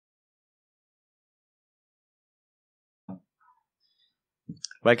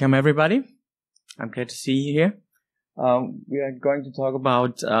Welcome everybody. I'm glad to see you here. We are going to talk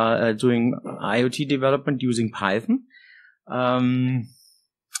about doing IoT development using Python.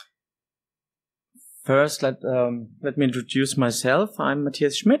 First, let me introduce myself. I'm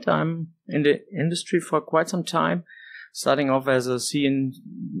Matthias Schmidt. I'm in the industry for quite some time, starting off as a C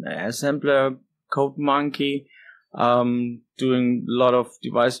assembler, code monkey, doing a lot of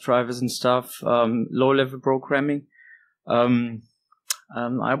device drivers and stuff, low-level programming.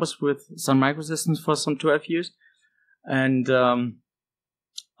 I was with Sun Microsystems for some 12 years, and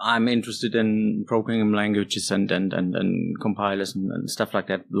I'm interested in programming languages and compilers and stuff like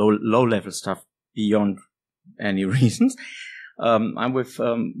that, low-level stuff beyond any reasons. I'm with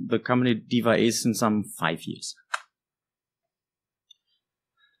the company Diva since some 5 years.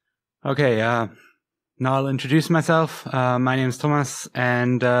 Okay, now I'll introduce myself. My name is Thomas,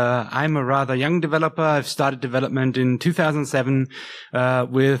 and I'm a rather young developer. I've started development in 2007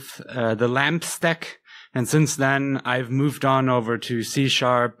 with the LAMP stack, and since then I've moved on over to C#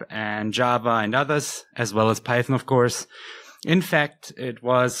 and Java and others, as well as Python, of course. In fact, it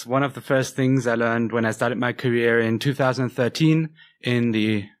was one of the first things I learned when I started my career in 2013 in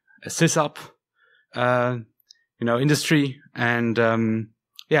the sysop, industry, and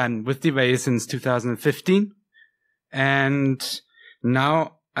I'm with DBA since 2015, and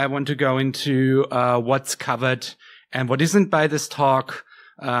now I want to go into what's covered and what isn't by this talk.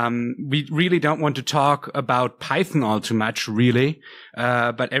 We really don't want to talk about Python all too much, really,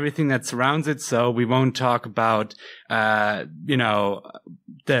 but everything that surrounds it. So we won't talk about, the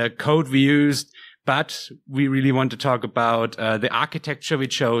code we used, but we really want to talk about the architecture we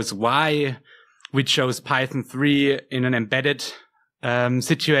chose, why we chose Python 3 in an embedded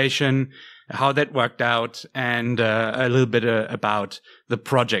situation, how that worked out, and a little bit about the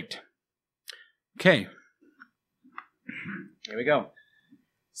project. Okay. Here we go.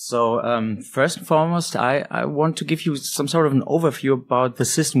 So first and foremost, I want to give you some sort of an overview about the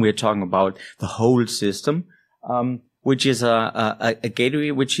system we're talking about, the whole system, which is a gateway,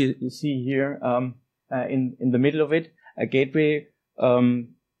 which you see here in the middle of it, a gateway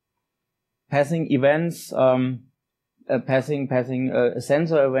passing events, passing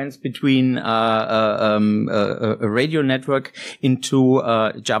sensor events between a radio network into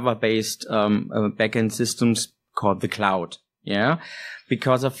Java-based backend systems called the cloud. Yeah,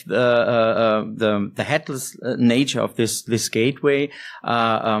 because of the headless nature of this gateway,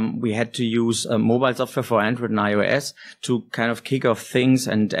 we had to use mobile software for Android and iOS to kind of kick off things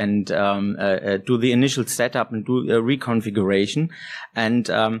and do the initial setup and do a reconfiguration, and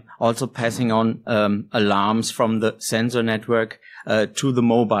also passing on alarms from the sensor network to the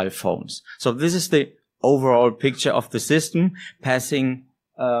mobile phones. So this is the overall picture of the system, passing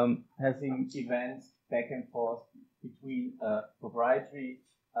events back and forth between proprietary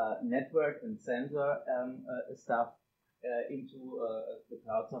network and sensor stuff into the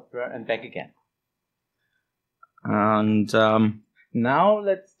cloud software and back again. And now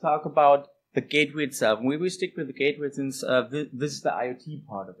let's talk about the gateway itself. We will stick with the gateway since this is the IoT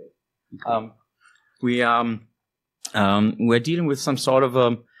part of it. Okay. We're dealing with some sort of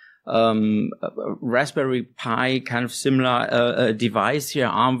a Raspberry Pi kind of similar device here,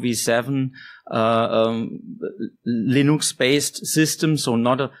 ARM v7, Linux-based system, so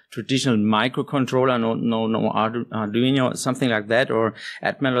not a traditional microcontroller, no Arduino, something like that, or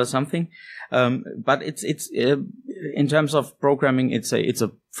Atmel or something. But it's in terms of programming, it's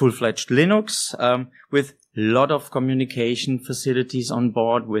a full-fledged Linux with a lot of communication facilities on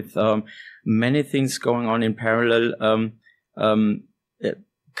board, with many things going on in parallel.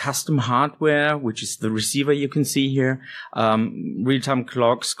 Custom hardware, which is the receiver you can see here, real-time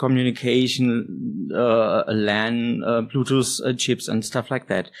clocks, communication, LAN, Bluetooth chips, and stuff like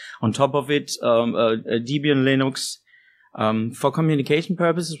that. On top of it, Debian Linux. For communication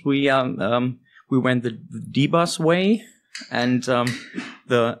purposes, we went the dbus way, and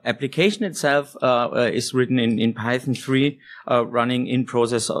the application itself is written in Python 3, running in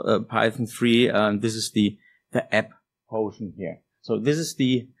process Python 3. This is the app portion here. So this is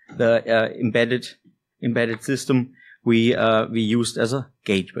the embedded system we used as a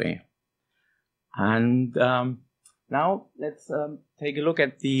gateway. And now let's take a look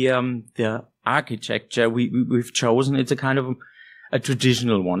at the architecture we've chosen. It's a kind of a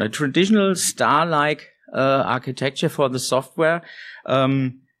traditional one, a traditional star-like architecture for the software,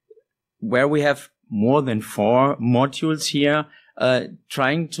 where we have more than 4 modules here,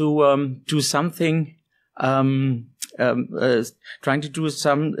 trying to do something trying to do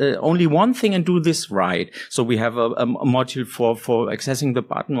only one thing and do this right. So we have a module for accessing the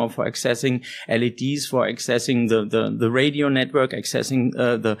button, or for accessing LEDs, for accessing the radio network, accessing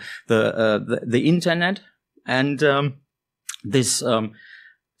the internet, and this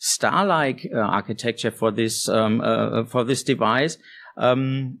star-like architecture for this device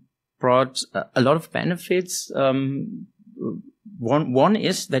brought a lot of benefits. One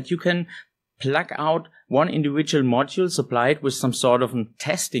is that you can plug out one individual module, supply it with some sort of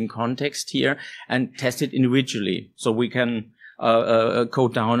testing context here, and test it individually. So we can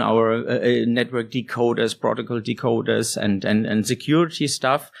code down our network decoders, protocol decoders, and security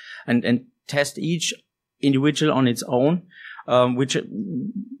stuff, and test each individual on its own, which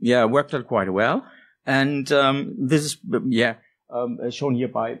worked out quite well. And this is shown here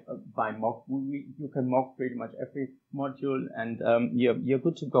by mock. You can mock pretty much every module, and you're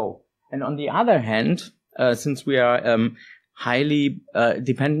good to go. And on the other hand, since we are highly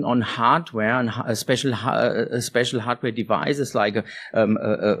dependent on hardware and special hardware devices like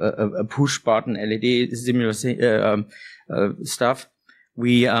a push button LED similar stuff,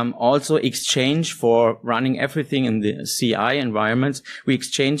 we also exchange, for running everything in the CI environments, we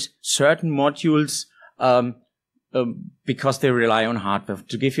exchange certain modules because they rely on hardware.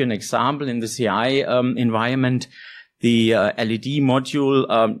 To give you an example, in the CI environment, the LED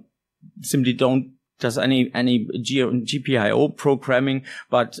module simply does any GPIO programming,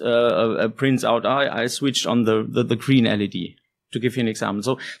 but prints out, I switched on the green LED, to give you an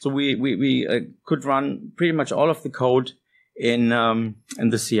example. So we could run pretty much all of the code in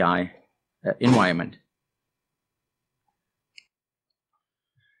the CI environment.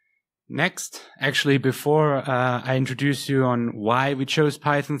 Next, actually, before I introduce you on why we chose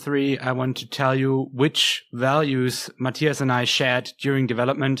Python 3, I want to tell you which values Matthias and I shared during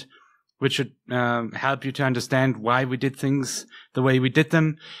development, which should help you to understand why we did things the way we did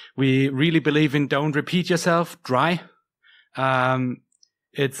them. We really believe in don't repeat yourself, try.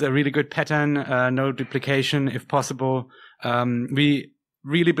 It's a really good pattern, no duplication if possible. We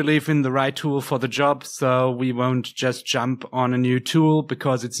really believe in the right tool for the job, so we won't just jump on a new tool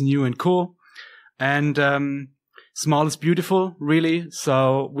because it's new and cool. And small is beautiful, really.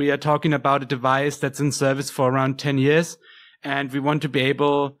 So we are talking about a device that's in service for around 10 years, and we want to be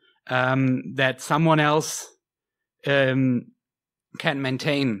able that someone else can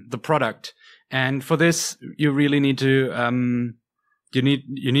maintain the product. And for this, you really need to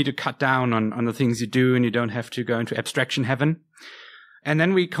you need to cut down on the things you do, and you don't have to go into abstraction heaven. And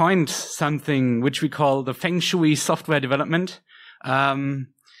then we coined something which we call the Feng Shui software development,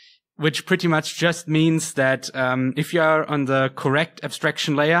 which pretty much just means that if you are on the correct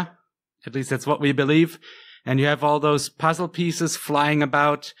abstraction layer, at least that's what we believe, and you have all those puzzle pieces flying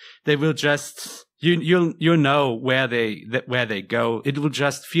about, they will just you'll know where they go. It will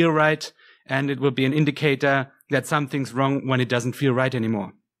just feel right, and it will be an indicator that something's wrong when it doesn't feel right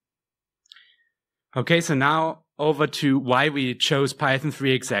anymore. Okay, so now over to why we chose Python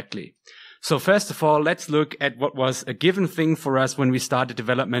 3 exactly. So first of all, let's look at what was a given thing for us when we started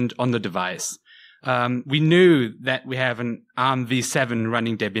development on the device. We knew that we have an ARM v7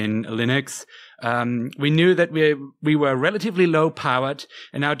 running Debian Linux. We knew that we were relatively low powered.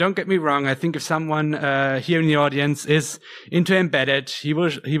 And now don't get me wrong. I think if someone here in the audience is into embedded, he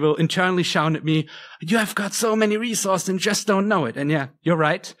will internally shout at me, "You have got so many resources and just don't know it." And yeah, you're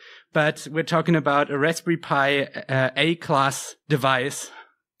right. But we're talking about a Raspberry Pi A-class device.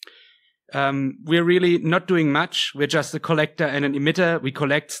 We're really not doing much. We're just a collector and an emitter. We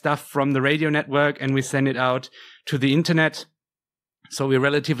collect stuff from the radio network and we send it out to the internet. So we're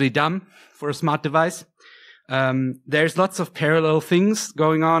relatively dumb for a smart device. There's lots of parallel things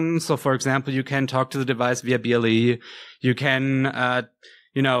going on. So for example, you can talk to the device via BLE. You can,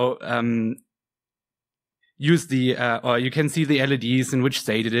 use or you can see the LEDs in which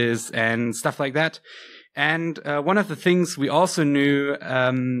state it is and stuff like that. And one of the things we also knew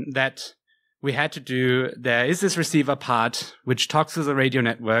that we had to do, there is this receiver part which talks to the radio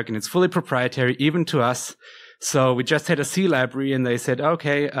network, and it's fully proprietary even to us. So we just had a C library, and they said,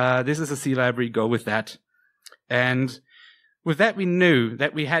 okay, this is a C library, go with that. And with that, we knew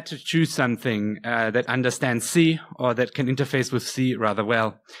that we had to choose something that understands C, or that can interface with C rather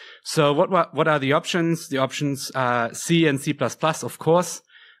well. So what are the options? The options are C and C++, of course.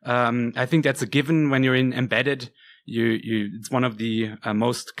 I think that's a given when you're in embedded. It's one of the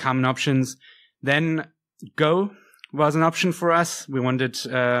most common options. Then Go was an option for us. We wanted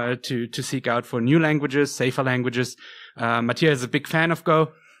to seek out for new languages, safer languages. Matthias is a big fan of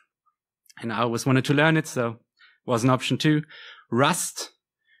Go, and I always wanted to learn it, so was an option too. Rust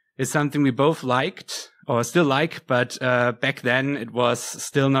is something we both liked. or still like, but back then it was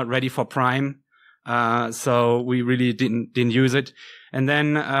still not ready for prime. So we really didn't use it. And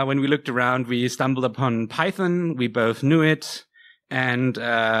then when we looked around, we stumbled upon Python. We both knew it. And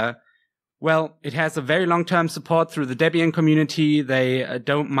well, it has a very long-term support through the Debian community. They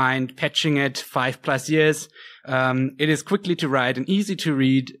don't mind patching it 5+ years. It is quickly to write and easy to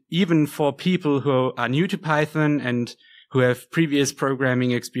read, even for people who are new to Python and who have previous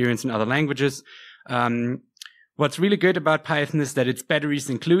programming experience in other languages. What's really good about Python is that it's batteries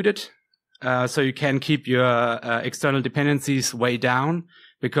included. So you can keep your external dependencies way down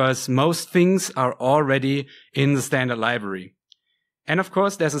because most things are already in the standard library. And of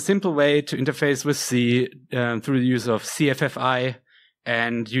course, there's a simple way to interface with C through the use of CFFI,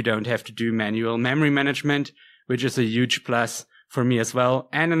 and you don't have to do manual memory management, which is a huge plus for me as well.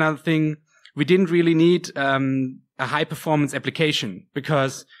 And another thing, we didn't really need a high-performance application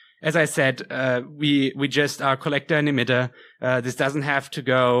because, as I said, we just are collector and emitter. This doesn't have to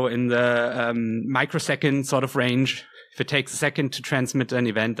go in the microsecond sort of range. If it takes a second to transmit an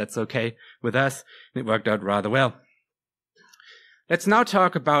event, that's okay with us. It worked out rather well. Let's now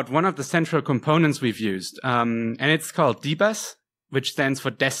talk about one of the central components we've used, and it's called dbus, which stands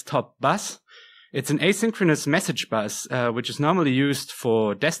for desktop bus. It's an asynchronous message bus, which is normally used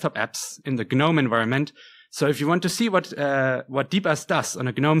for desktop apps in the GNOME environment. So if you want to see what dbus does on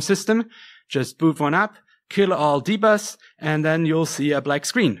a GNOME system, just boot one up, kill all dbus, and then you'll see a black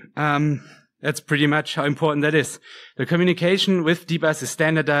screen. That's pretty much how important that is. The communication with dbus is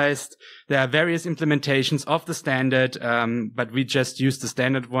standardized. There are various implementations of the standard, but we just used the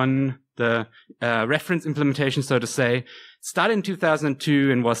standard one, the reference implementation, so to say. It started in 2002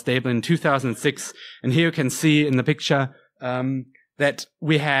 and was stable in 2006. And here you can see in the picture that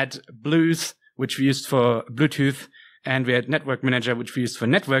we had Blues, which we used for Bluetooth, and we had Network Manager, which we used for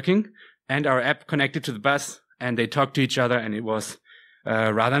networking, and our app connected to the bus, and they talked to each other, and it was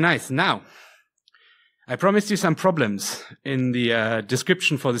rather nice. Now, I promised you some problems in the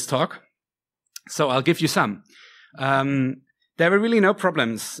description for this talk, so I'll give you some. There were really no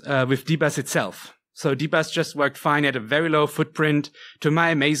problems with dbus itself. So dbus just worked fine at a very low footprint. To my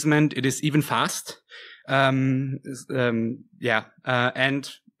amazement, it is even fast. And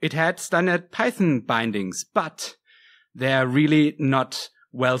it had standard Python bindings, but they are really not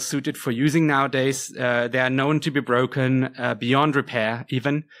well suited for using nowadays. They are known to be broken beyond repair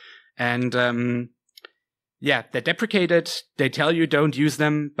even. And they're deprecated. They tell you don't use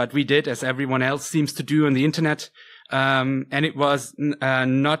them, but we did, as everyone else seems to do on the internet. And it was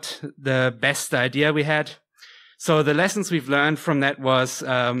not the best idea we had. So the lessons we've learned from that was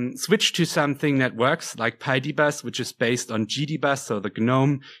switch to something that works, like PyDbus, which is based on GDbus, so the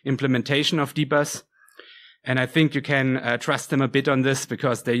GNOME implementation of dbus. And I think you can trust them a bit on this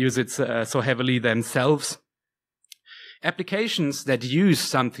because they use it so heavily themselves. Applications that use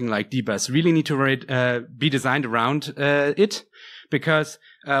something like dbus really need to be designed around it, because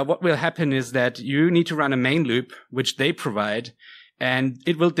what will happen is that you need to run a main loop, which they provide, and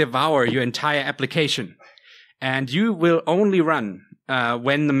it will devour your entire application. And you will only run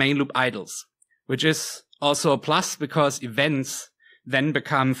when the main loop idles, which is also a plus because events then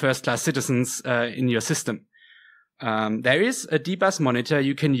become first-class citizens in your system. There is a dbus monitor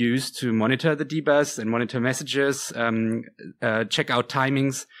you can use to monitor the dbus and monitor messages, check out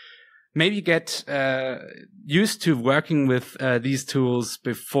timings. Maybe get used to working with these tools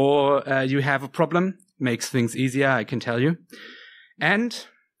before you have a problem. Makes things easier, I can tell you. And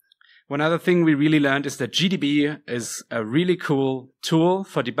one other thing we really learned is that GDB is a really cool tool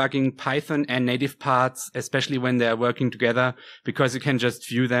for debugging Python and native parts, especially when they're working together, because you can just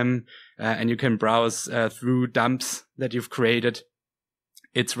view them and you can browse through dumps that you've created.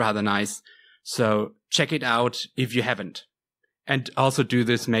 It's rather nice. So check it out if you haven't. And also do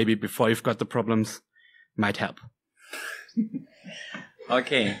this maybe before you've got the problems. Might help.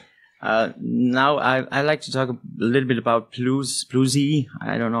 Okay. Now I like to talk a little bit about Bluesy.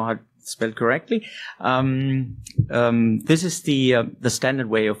 I don't know how to spell it correctly. This is the standard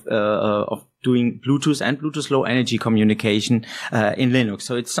way of doing Bluetooth and Bluetooth Low Energy communication in Linux.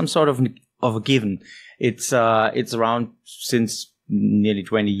 So it's some sort of a given. It's around since nearly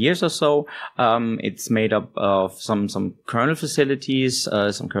 20 years or so. It's made up of some kernel facilities,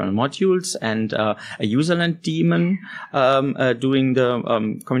 some kernel modules, and a userland daemon doing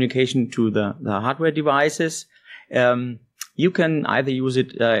the communication to the hardware devices. You can either use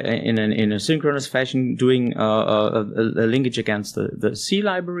it in a synchronous fashion, doing a linkage against the C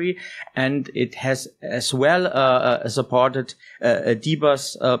library, and it has as well a supported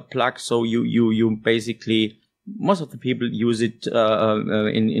dbus plug. So you basically most of the people use it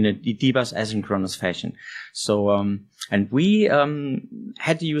in a dbus asynchronous fashion. So and we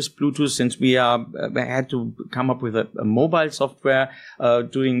had to use Bluetooth since we had to come up with a mobile software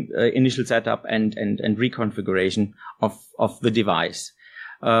doing initial setup and reconfiguration of the device.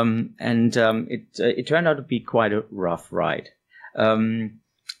 It turned out to be quite a rough ride.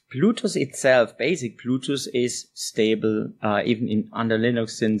 Bluetooth itself, basic Bluetooth, is stable even under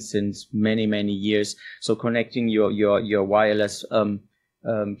Linux since many years. So connecting your wireless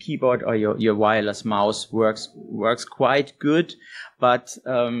keyboard or your wireless mouse works quite good. But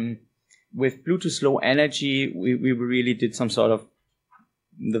with Bluetooth Low Energy, we really did some sort of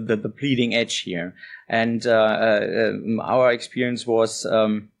the bleeding edge here. And our experience was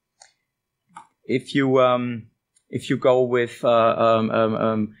if you go with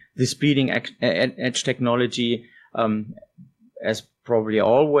this bleeding edge technology, as probably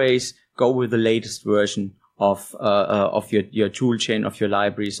always, go with the latest version of your tool chain, of your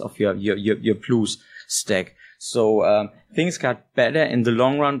libraries, of your Blues stack. So things got better in the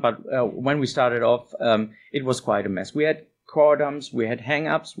long run, but when we started off, it was quite a mess. We had core dumps, we had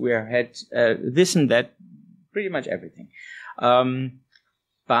hang-ups, we had this and that, pretty much everything.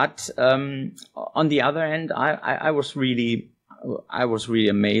 But on the other hand, I was really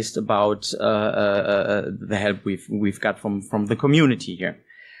amazed about the help we've got from the community here.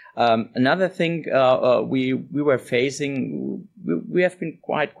 Another thing we were facing, we have been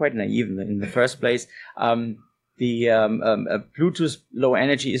quite naive in the first place. The Bluetooth Low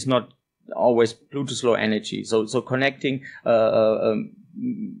Energy is not always Bluetooth Low Energy. So connecting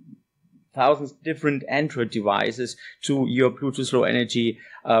thousands different Android devices to your Bluetooth Low Energy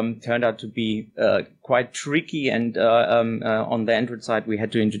turned out to be quite tricky, and on the Android side we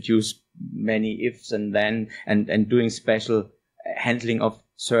had to introduce many ifs and then and doing special handling of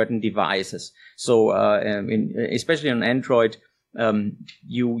certain devices. So especially on Android,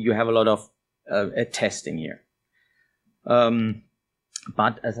 you have a lot of testing here.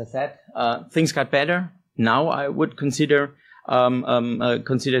 But as I said, things got better. Now I would consider the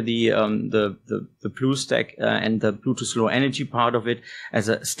BlueStack and the Bluetooth Low Energy part of it as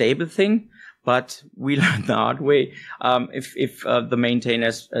a stable thing. But we learned the hard way. If the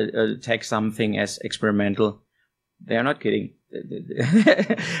maintainers tag something as experimental, they are not kidding.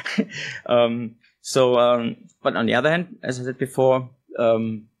 But on the other hand, as I said before,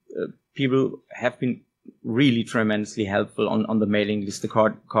 people have been really tremendously helpful on the mailing list. The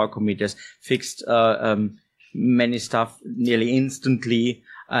core committers fixed many stuff nearly instantly,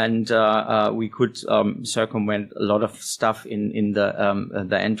 and we could circumvent a lot of stuff in the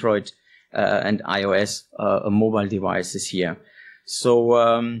Android and iOS mobile devices here.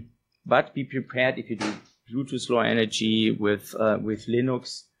 So, but be prepared if you do Bluetooth Low Energy with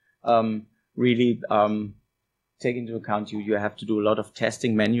Linux. Really take into account you have to do a lot of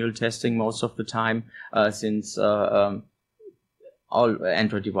testing, manual testing most of the time, since all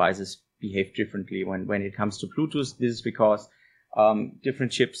Android devices behave differently when it comes to Bluetooth. This is because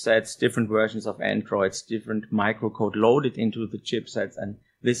different chipsets, different versions of Androids, different microcode loaded into the chipsets, and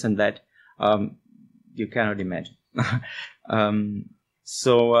this and that you cannot imagine.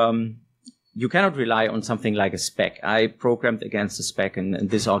 You cannot rely on something like a spec. I programmed against a spec, and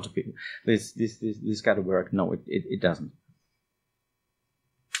this ought to be this got to work. No, it doesn't.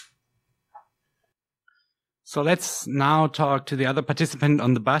 So let's now talk to the other participant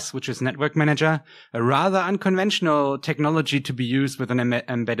on the bus, which is Network Manager, a rather unconventional technology to be used with an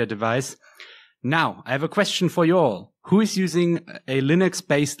embedded device. Now, I have a question for you all. Who is using a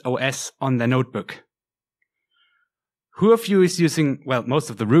Linux-based OS on their notebook? Who of you is using, well, most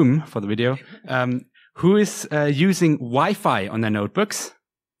of the room for the video, who is using Wi-Fi on their notebooks?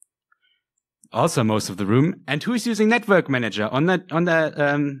 Also most of the room. And who is using Network Manager on their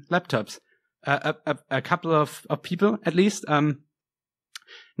laptops? A couple of people, at least.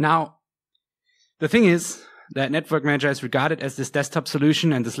 Now, the thing is that Network Manager is regarded as this desktop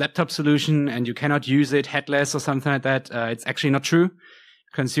solution and this laptop solution, and you cannot use it headless or something like that. It's actually not true.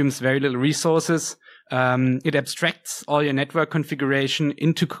 It consumes very little resources. It abstracts all your network configuration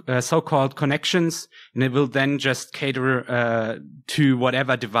into so-called connections, and it will then just cater to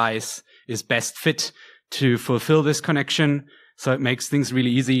whatever device is best fit to fulfill this connection. So it makes things really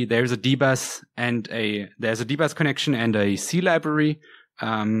easy. There's a dbus connection and a C library.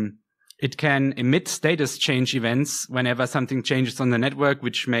 It can emit status change events whenever something changes on the network,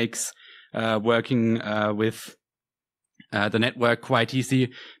 which makes working with the network quite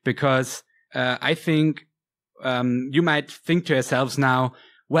easy, because I think you might think to yourselves now,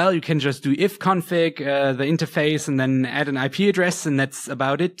 well, you can just do if config, the interface, and then add an IP address, and that's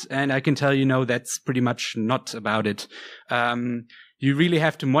about it. And I can tell you, no, that's pretty much not about it. You really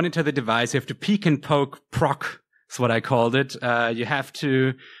have to monitor the device. You have to peek and poke proc, is what I called it. You have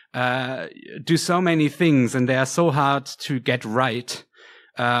to do so many things, and they are so hard to get right.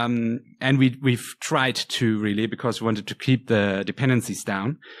 And we've tried to really, because we wanted to keep the dependencies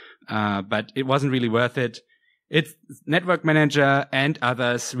down. But it wasn't really worth it. It's Network Manager and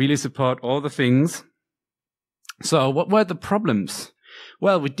others really support all the things. So what were the problems?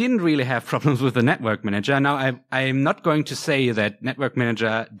 Well, we didn't really have problems with the Network Manager. Now, I'm not going to say that Network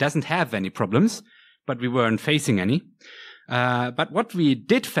Manager doesn't have any problems, but we weren't facing any. But what we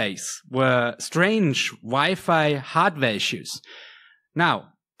did face were strange Wi-Fi hardware issues.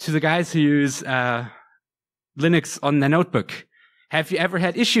 Now, to the guys who use Linux on their notebook, have you ever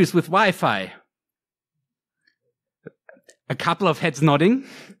had issues with Wi-Fi? A couple of heads nodding.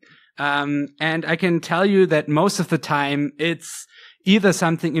 And I can tell you that most of the time it's either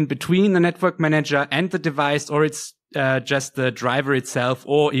something in between the Network Manager and the device, or it's just the driver itself,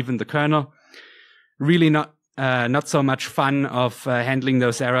 or even the kernel. Really not so much fun of handling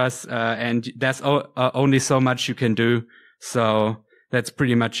those errors. And there's only so much you can do. So that's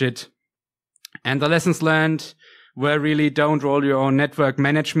pretty much it. And the lessons learned were really, don't roll your own network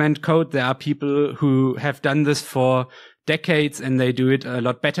management code. There are people who have done this for decades, and they do it a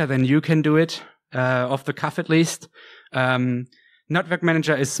lot better than you can do it, off the cuff at least. Network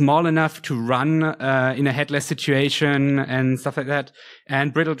Manager is small enough to run in a headless situation and stuff like that.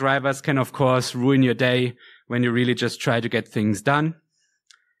 And brittle drivers can, of course, ruin your day when you really just try to get things done.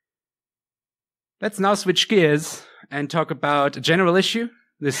 Let's now switch gears and talk about a general issue.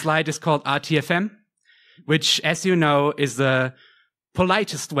 This slide is called RTFM, which, as you know, is the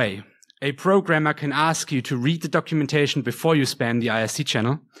politest way a programmer can ask you to read the documentation before you spam the IRC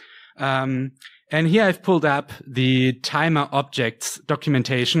channel. And here I've pulled up the timer objects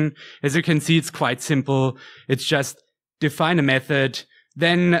documentation. As you can see, it's quite simple. It's just define a method,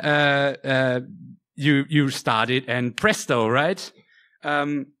 then you start it, and presto, right?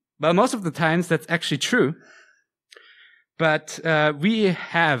 Well, most of the times that's actually true. But we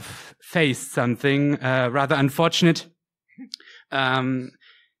have faced something rather unfortunate.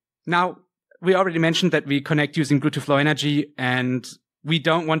 Now, we already mentioned that we connect using Bluetooth Low Energy, and we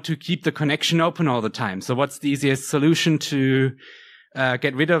don't want to keep the connection open all the time. So what's the easiest solution to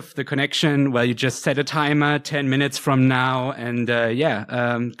get rid of the connection? Well, you just set a timer 10 minutes from now and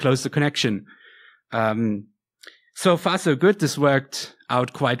close the connection. So far, so good. This worked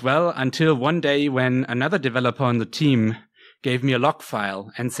out quite well until one day when another developer on the team gave me a log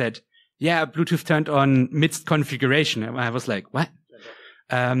file and said, yeah, Bluetooth turned on midst configuration. And I was like, what?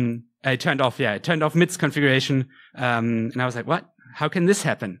 I turned off midst configuration. And I was like, what? How can this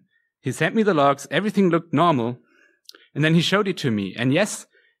happen? He sent me the logs. Everything looked normal. And then he showed it to me. And yes,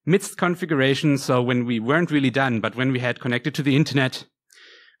 midst configuration. So when we weren't really done, but when we had connected to the internet,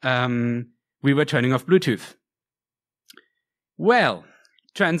 we were turning off Bluetooth. Well,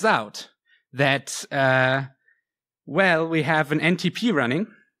 turns out that, we have an NTP running.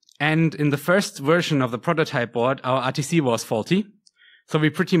 And in the first version of the prototype board, our RTC was faulty. So we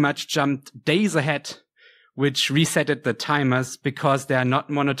pretty much jumped days ahead, which resetted the timers because they are not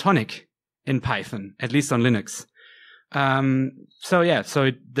monotonic in Python, at least on Linux. So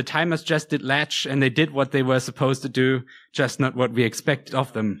the timers just did latch, and they did what they were supposed to do, just not what we expected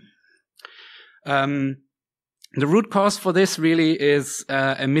of them. The root cause for this really is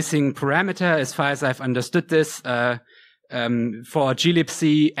a missing parameter, as far as I've understood this, for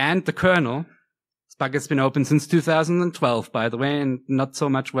glibc and the kernel. Bug has been open since 2012, by the way, and not so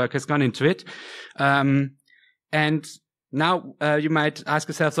much work has gone into it. And now you might ask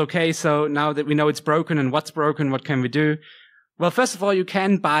yourselves, okay, so now that we know it's broken and what's broken, what can we do? Well, first of all, you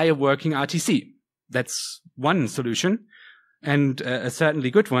can buy a working RTC. That's one solution, and a certainly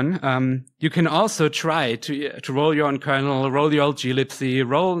good one. You can also try to roll your own kernel, roll your own glibc,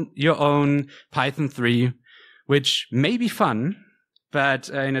 roll your own Python 3, which may be fun, but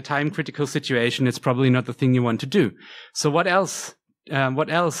in a time-critical situation, it's probably not the thing you want to do. So what else? Can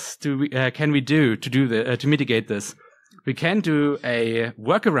we do to mitigate this? We can do a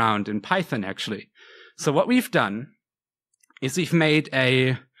workaround in Python, actually. So what we've done is we've made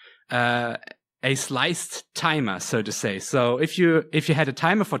a sliced timer, so to say. So if you had a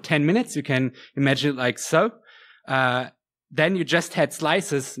timer for 10 minutes, you can imagine it like so. Then you just had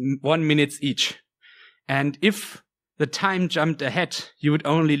slices 1 minute each, and if the time jumped ahead, you would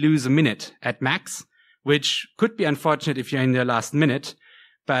only lose a minute at max, which could be unfortunate if you're in the last minute,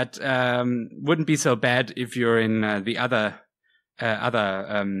 but wouldn't be so bad if you're in the other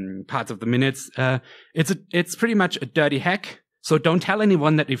other parts of the minutes. It's pretty much a dirty hack. So don't tell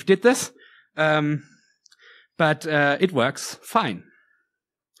anyone that we've did this. But it works fine.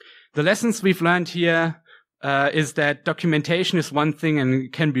 The lessons we've learned here is that documentation is one thing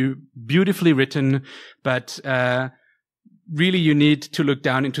and can be beautifully written, but really you need to look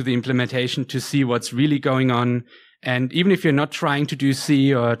down into the implementation to see what's really going on. And even if you're not trying to do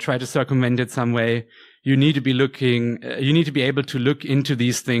C or try to circumvent it some way, you need to be able to look into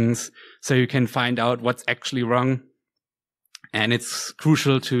these things so you can find out what's actually wrong. And it's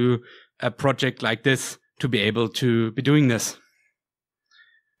crucial to a project like this to be able to be doing this.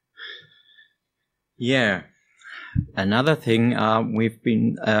 Yeah. Another thing we've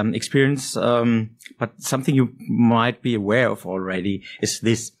been experienced, but something you might be aware of already, is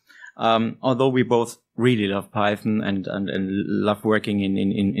this. Although we both really love Python and love working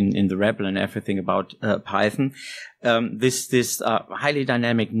in the REPL and everything about Python, this highly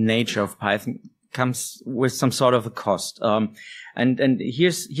dynamic nature of Python comes with some sort of a cost. And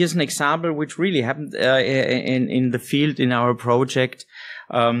here's an example which really happened in the field in our project.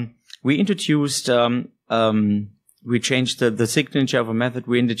 We introduced we changed the signature of a method.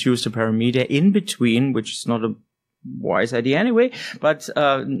 We introduced a parameter in between, which is not a wise idea anyway, but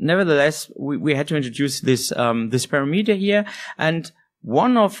nevertheless we had to introduce this this parameter here, and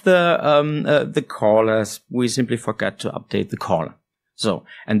one of the callers, we simply forgot to update the caller. So,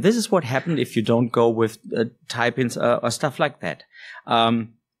 and this is what happened if you don't go with type-ins or stuff like that.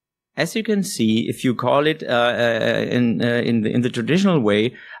 As you can see, if you call it in the traditional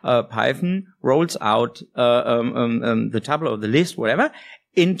way, Python rolls out the tuple or the list, whatever,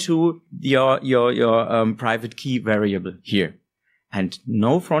 into your private key variable here. And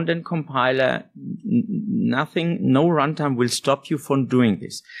no front-end compiler, nothing, no runtime will stop you from doing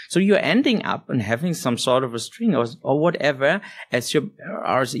this. So you're ending up and having some sort of a string or whatever as your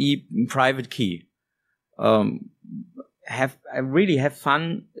RSE private key. I really have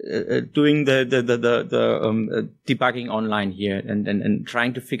fun doing the debugging online here and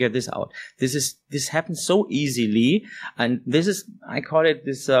trying to figure this out. This happens so easily, and this is, I call it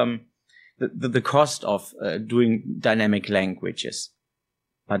this the cost of doing dynamic languages.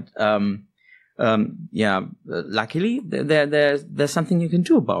 But yeah, luckily there's something you can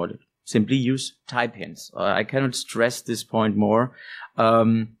do about it. Simply use type hints. I cannot stress this point more.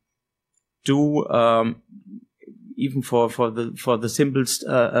 Even for the simplest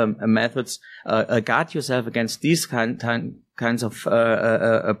methods, guard yourself against these kinds of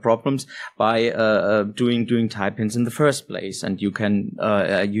problems by doing type hints in the first place. And you can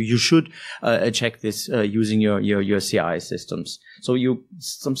you should check this using your CI systems. So you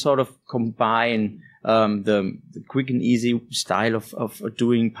some sort of combine the quick and easy style of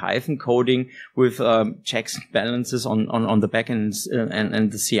doing Python coding with checks and balances on the backend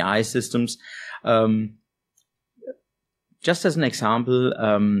and the CI systems. Just as an example,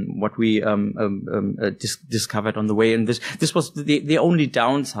 what we discovered on the way, and this was the only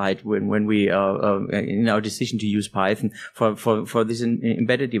downside when we in our decision to use Python for this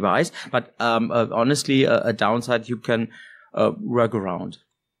embedded device. But honestly, a downside you can work around.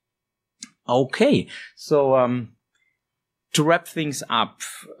 Okay, so to wrap things up,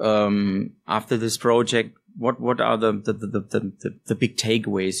 after this project, what are the big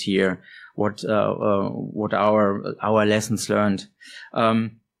takeaways here? What our lessons learned?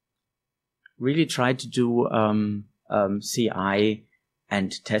 Really try to do CI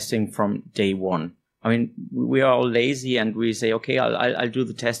and testing from day one. I mean, we are all lazy and we say, okay, I'll do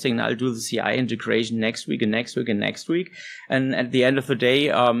the testing and I'll do the CI integration next week and next week and next week. And at the end of the day,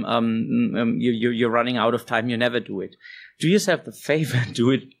 you're running out of time. You never do it. Do yourself the favor,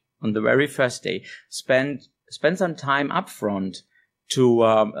 do it on the very first day. Spend some time up front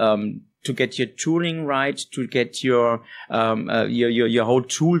to get your tooling right, to get your whole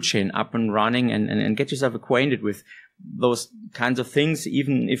tool chain up and running, and get yourself acquainted with those kinds of things,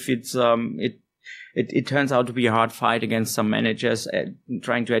 even if it turns out to be a hard fight against some managers,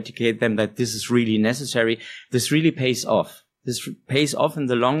 trying to educate them that this is really necessary. This really pays off. This pays off in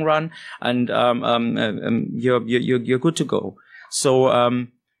the long run, and you're good to go. So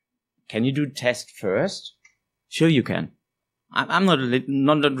can you do test first? Sure, you can. I'm not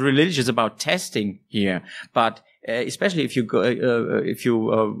religious about testing here, but especially if you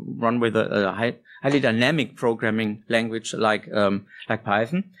go run with a highly dynamic programming language like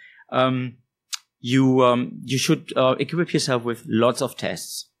Python, you should equip yourself with lots of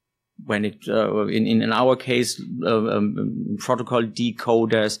tests. When it in our case, protocol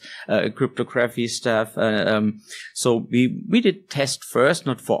decoders, cryptography stuff. So we did test first,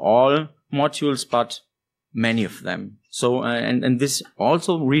 not for all modules, but many of them. So, and this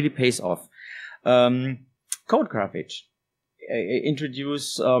also really pays off. Code coverage.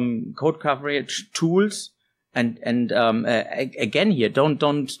 Introduce code coverage tools. And again here,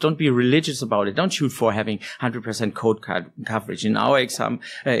 don't be religious about it. Don't shoot for having 100% code coverage. In our example,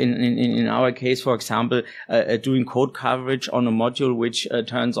 in our case, for example, doing code coverage on a module which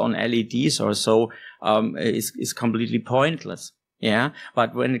turns on LEDs or so is completely pointless. Yeah,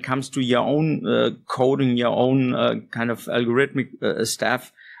 but when it comes to your own coding, your own kind of algorithmic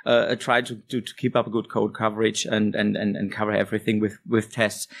stuff, try to keep up a good code coverage and cover everything with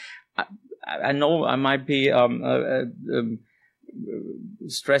tests. I know I might be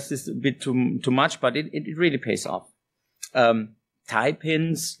stress this a bit too much, but it really pays off.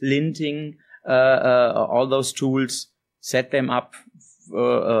 Tie-pins, linting, all those tools, set them up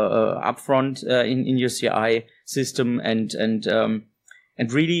upfront in your CI system and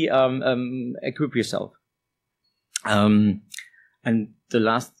really equip yourself. And the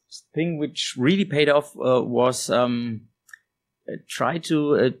last thing which really paid off was try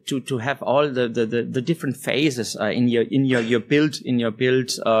to have all the different phases in your build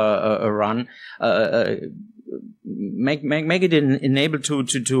run. Make it enable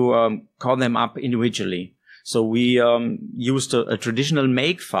to call them up individually. So we used a traditional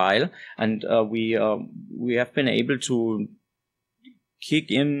make file, and we have been able to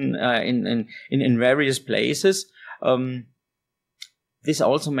kick in various places. This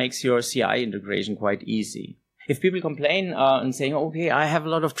also makes your CI integration quite easy. If people complain and saying, okay, I have a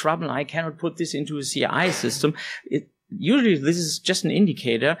lot of trouble, I cannot put this into a CI system, usually this is just an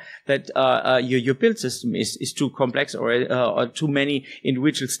indicator that your build system is too complex, or too many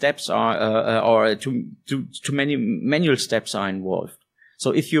individual steps or too many manual steps are involved.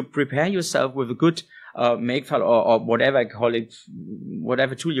 So if you prepare yourself with a good makefile or whatever I call it,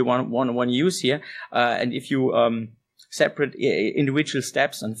 whatever tool you want to use here, and if you separate individual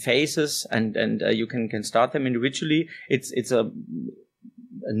steps and phases, and you can start them individually, it's a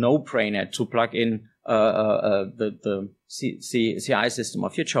no-brainer to plug in the CI system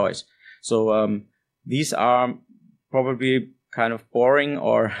of your choice. So these are probably kind of boring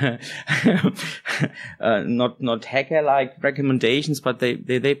or not hacker-like recommendations, but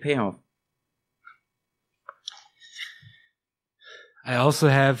they pay off. I also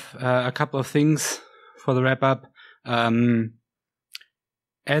have a couple of things for the wrap-up.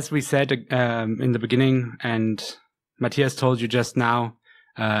 As we said in the beginning, and Matthias told you just now,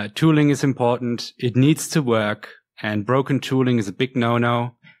 tooling is important. It needs to work, and broken tooling is a big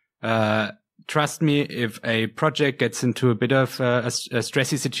no-no. Trust me, if a project gets into a bit of a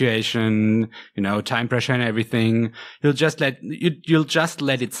stressy situation, time pressure and everything, you'll just let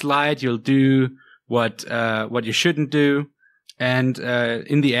it slide. You'll do what you shouldn't do, and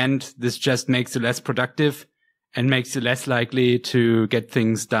in the end, this just makes you less productive and makes you less likely to get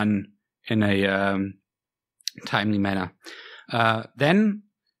things done in a timely manner. Then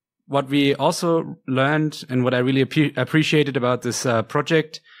what we also learned, and what I really appreciated about this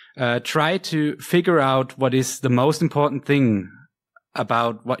project, try to figure out what is the most important thing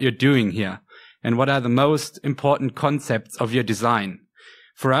about what you're doing here, and what are the most important concepts of your design.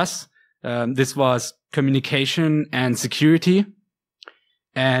 For us, this was communication and security.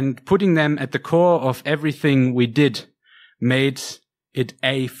 And putting them at the core of everything we did made it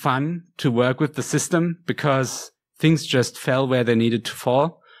fun to work with the system, because things just fell where they needed to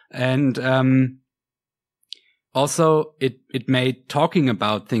fall. And also it made talking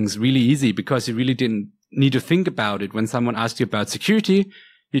about things really easy, because you really didn't need to think about it. When someone asked you about security,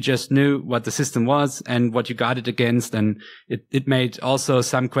 you just knew what the system was and what you guarded against. And it made also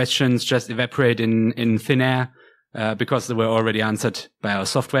some questions just evaporate in thin air. Because they were already answered by our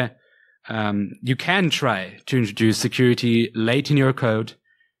software. You can try to introduce security late in your code,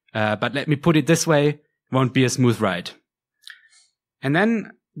 but let me put it this way, it won't be a smooth ride. And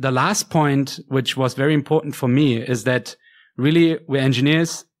then the last point, which was very important for me, is that really we're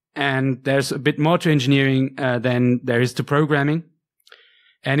engineers, and there's a bit more to engineering than there is to programming.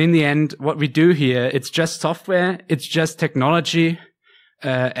 And in the end, what we do here, it's just software, it's just technology,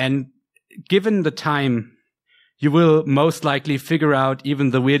 and given the time, you will most likely figure out even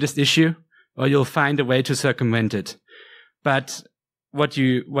the weirdest issue, or you'll find a way to circumvent it. But what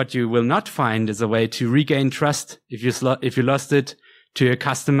you will not find is a way to regain trust if you lost it to your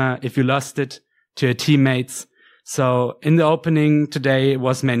customer, if you lost it to your teammates. So in the opening today, it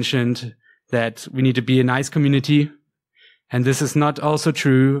was mentioned that we need to be a nice community. And this is not also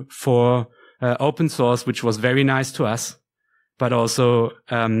true for open source, which was very nice to us, but also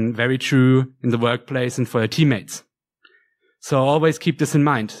very true in the workplace and for your teammates. So always keep this in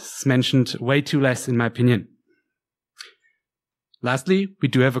mind. It's mentioned way too less, in my opinion. lastly, we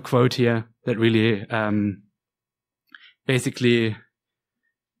do have a quote here that really basically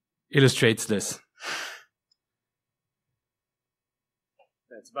illustrates this.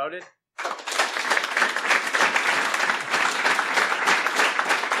 That's about it.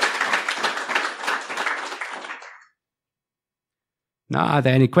 Now, are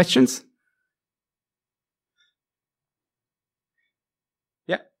there any questions?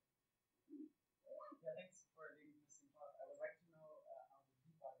 Yeah. Thanks for the interesting talk. I would like to know how the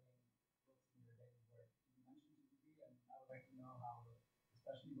debugging works in your daily work. You mentioned GDB, and I would like to know how,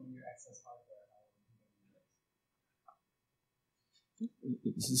 especially when you access hardware, how debugging works.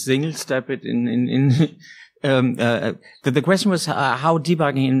 Single step it in the question was how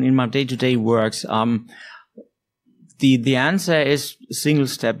debugging in my day-to-day works. The answer is single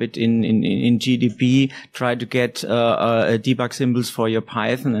step it in GDB. Try to get debug symbols for your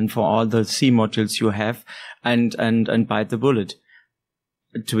Python and for all the C modules you have, and bite the bullet.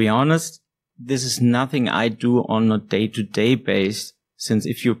 To be honest, this is nothing I do on a day-to-day basis. Since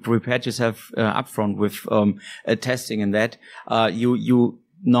if you prepared yourself upfront with testing and that, you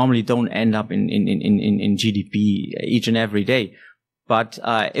normally don't end up in GDB each and every day. But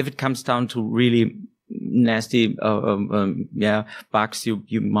if it comes down to really nasty bugs,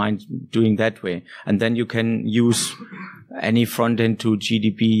 you mind doing that way, and then you can use any front end to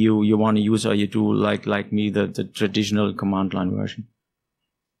GDB you want to use, or you do like me the traditional command line version.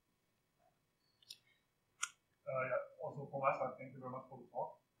 Also from my side, thank you very much for the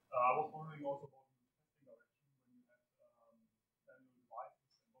talk. I was wondering also about the testing direction when you have manual devices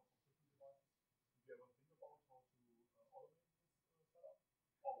and lots of different devices. Did you ever think about how to automate this setup,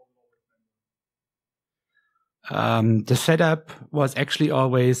 or was it always manual? The setup was actually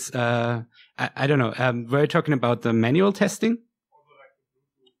always, I don't know, were you talking about the manual testing?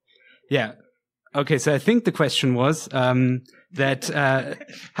 Yeah. Okay, so I think the question was that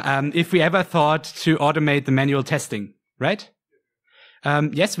if we ever thought to automate the manual testing, right?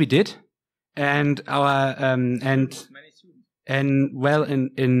 Yes, we did, and our well,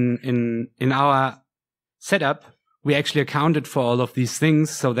 in our setup, we actually accounted for all of these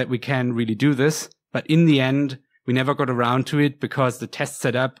things so that we can really do this. But in the end, we never got around to it because the test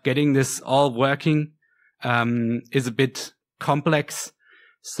setup, getting this all working, is a bit complex.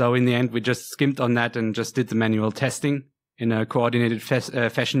 So in the end, we just skimmed on that and just did the manual testing in a coordinated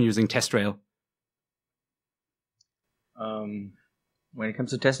fashion using TestRail. When it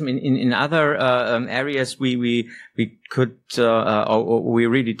comes to testing in other areas, we could or we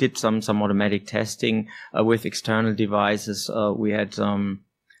really did some automatic testing with external devices. We had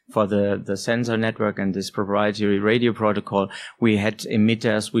for the sensor network and this proprietary radio protocol, we had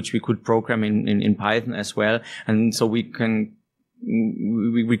emitters which we could program in Python as well, and so we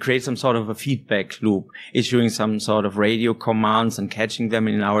create some sort of a feedback loop, issuing some sort of radio commands and catching them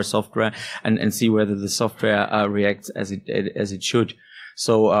in our software, and see whether the software reacts as it should.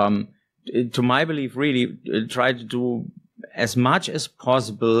 So to my belief, really try to do as much as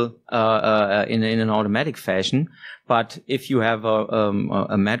possible in an automatic fashion. But if you have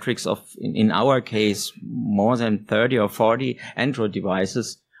a matrix of, in our case, more than 30 or 40 Android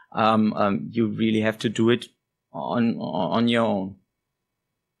devices, you really have to do it on your own.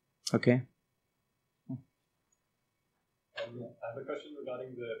 Okay. I have a question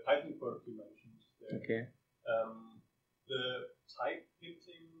regarding the Python quirk you mentioned there. Okay. The type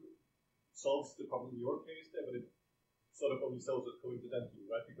hinting solves the problem in your case there, but it sort of only solves it coincidentally,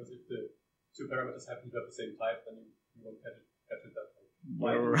 right? Because if the two parameters happen to have the same type, then you won't catch it that way.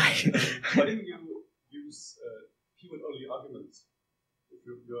 Why didn't you use keyword-only arguments if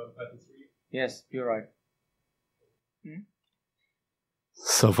you're on Python 3? Yes, you're right.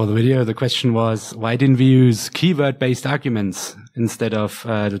 So for the video, the question was, why didn't we use keyword-based arguments instead of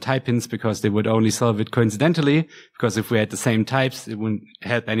the type hints? Because they would only solve it coincidentally, because if we had the same types, it wouldn't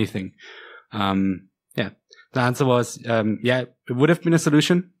help anything. Yeah, the answer was, yeah, it would have been a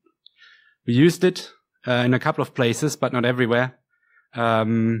solution. We used it in a couple of places, but not everywhere.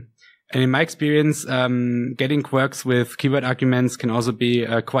 And in my experience, getting quirks with keyword arguments can also be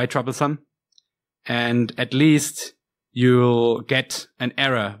quite troublesome. And at least you'll get an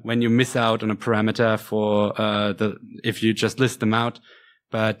error when you miss out on a parameter for if you just list them out.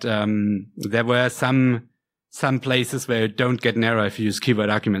 But there were some places where you don't get an error if you use keyword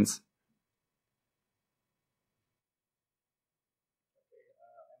arguments.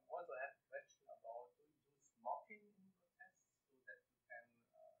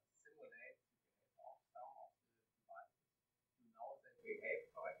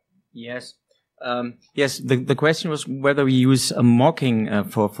 Yes. Yes, the question was whether we use mocking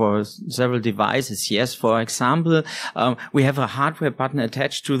for several devices. Yes, for example, we have a hardware button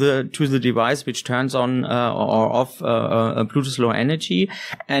attached to the device which turns on or off Bluetooth Low Energy,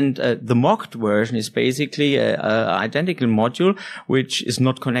 and the mocked version is basically a identical module which is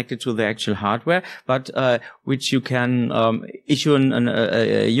not connected to the actual hardware, but which you can issue a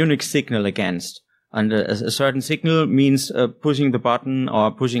Unix signal against. And a certain signal means pushing the button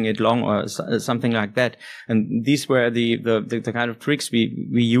or pushing it long or something like that. And these were the kind of tricks we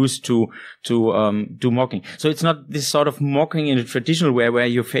used to do mocking. So it's not this sort of mocking in a traditional way where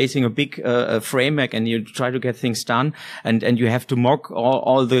you're facing a big framework and you try to get things done, and you have to mock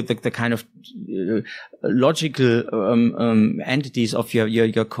all the kind of logical entities of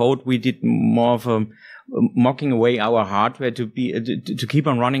your code. We did more of a mocking away our hardware to keep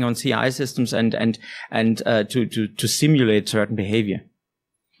on running on CI systems and to simulate certain behavior.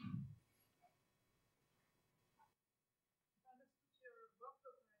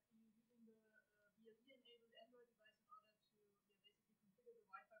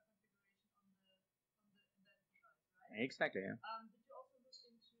 Exactly, yeah. Did you also look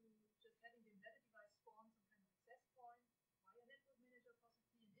into just having the embedded device spawn some kind of access point via network manager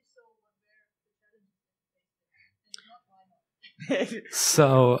possibly, and if so, what were the challenges that you faced there? And if not, why not?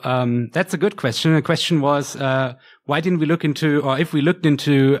 So that's a good question. The question was, why didn't we look into, or if we looked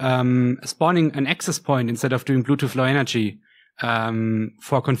into spawning an access point instead of doing Bluetooth Low Energy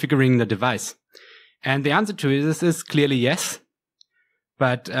for configuring the device? And the answer to this is clearly yes.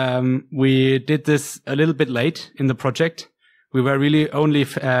 But we did this a little bit late in the project. We were really only,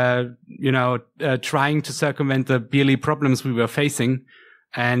 trying to circumvent the BLE problems we were facing.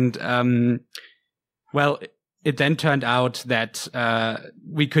 And, it then turned out that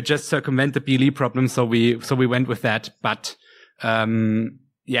we could just circumvent the BLE problem, so we went with that. But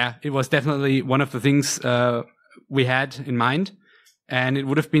it was definitely one of the things we had in mind, and it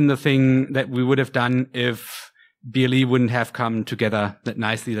would have been the thing that we would have done if BLE wouldn't have come together that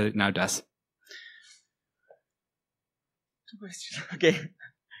nicely that it now does. Two questions. Okay. Which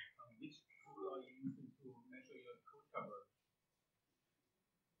tool are you using to measure your code coverage?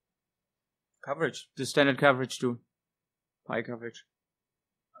 Coverage, the standard coverage tool, Pi coverage.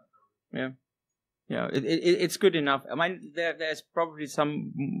 Yeah, it's good enough. I mean, there's probably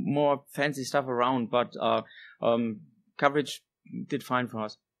some more fancy stuff around, but coverage did fine for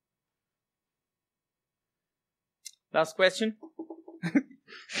us. Last question.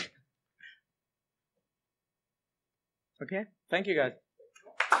 Okay, thank you guys.